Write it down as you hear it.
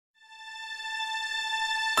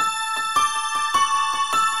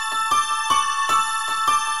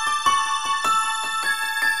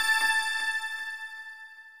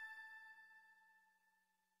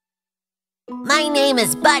name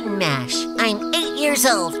is Button Mash. I'm 8 years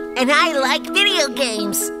old, and I like video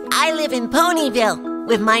games. I live in Ponyville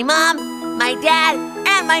with my mom, my dad,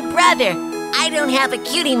 and my brother. I don't have a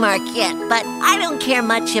cutie mark yet, but I don't care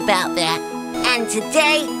much about that. And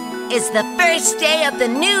today is the first day of the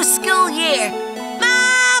new school year.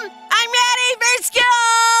 Mom, I'm ready for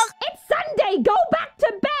school! It's Sunday! Go back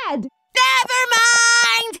to bed! Never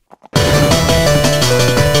mind!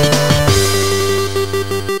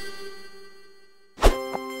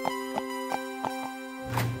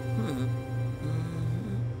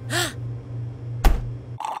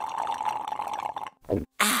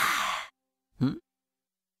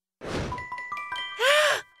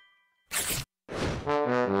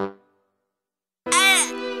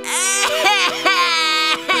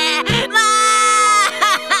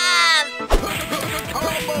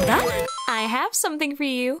 I have something for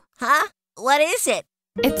you. Huh? What is it?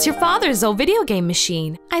 It's your father's old video game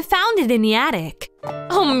machine. I found it in the attic.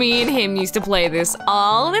 Oh, me and him used to play this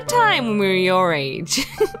all the time when we were your age.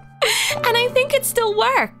 And I think it still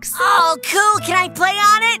works. Oh, cool. Can I play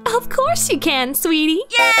on it? Of course you can, sweetie.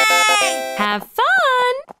 Yay! Have fun!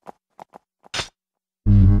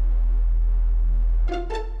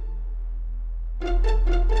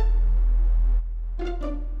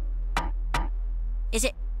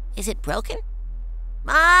 Is it broken?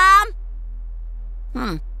 Mom?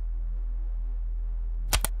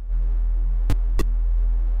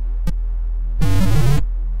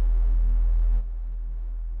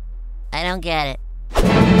 I don't get it.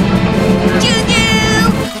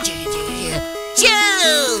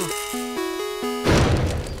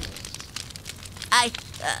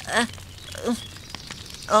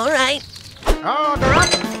 All right. Order up!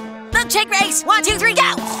 Milkshake race! 1, 2, 3,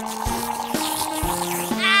 go!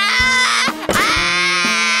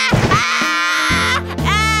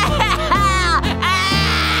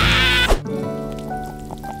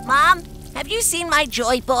 Mom, have you seen my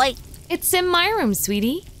Joy Boy? It's in my room,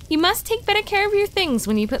 sweetie. You must take better care of your things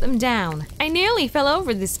when you put them down. I nearly fell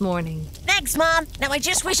over this morning. Thanks, Mom. Now I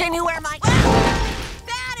just wish I knew where my...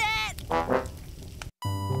 Found it!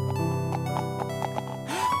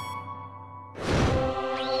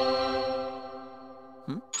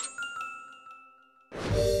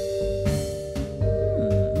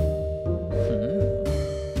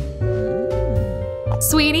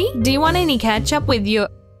 Sweetie, do you want any ketchup with your...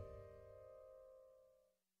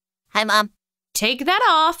 Hi, Mom. Take that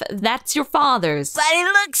off. That's your father's. But it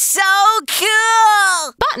looks so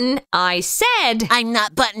cool! Button, I said... I'm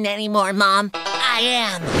not Button anymore, Mom. I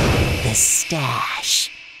am the Stash.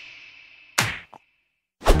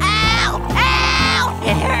 Ow! Ow!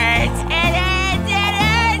 It hurts! It hurts! It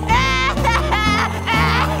hurts!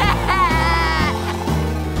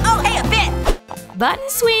 Oh, hey, a bit! Button,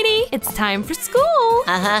 sweetie, it's time for school.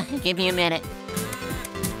 Uh-huh. Give me a minute.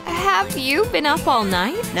 Have you been up all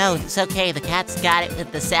night? No, it's okay. The cat's got it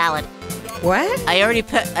with the salad. What? I already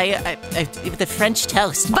put with the French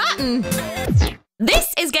toast. Button! This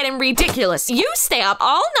is getting ridiculous. You stay up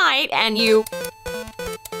all night and you...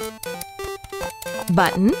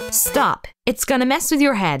 Button, stop. It's gonna mess with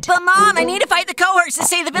your head. But Mom, I need to fight the cohorts to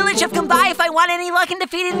save the village of Gumbai if I want any luck in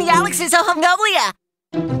defeating the Alexes of Mongolia.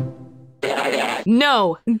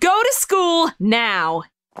 No, go to school now.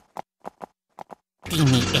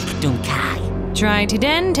 Try to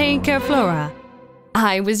den take care flora.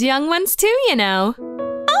 I was young once too, you know.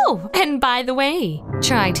 Oh, and by the way,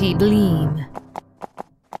 try to bleem.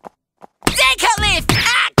 Deco lift!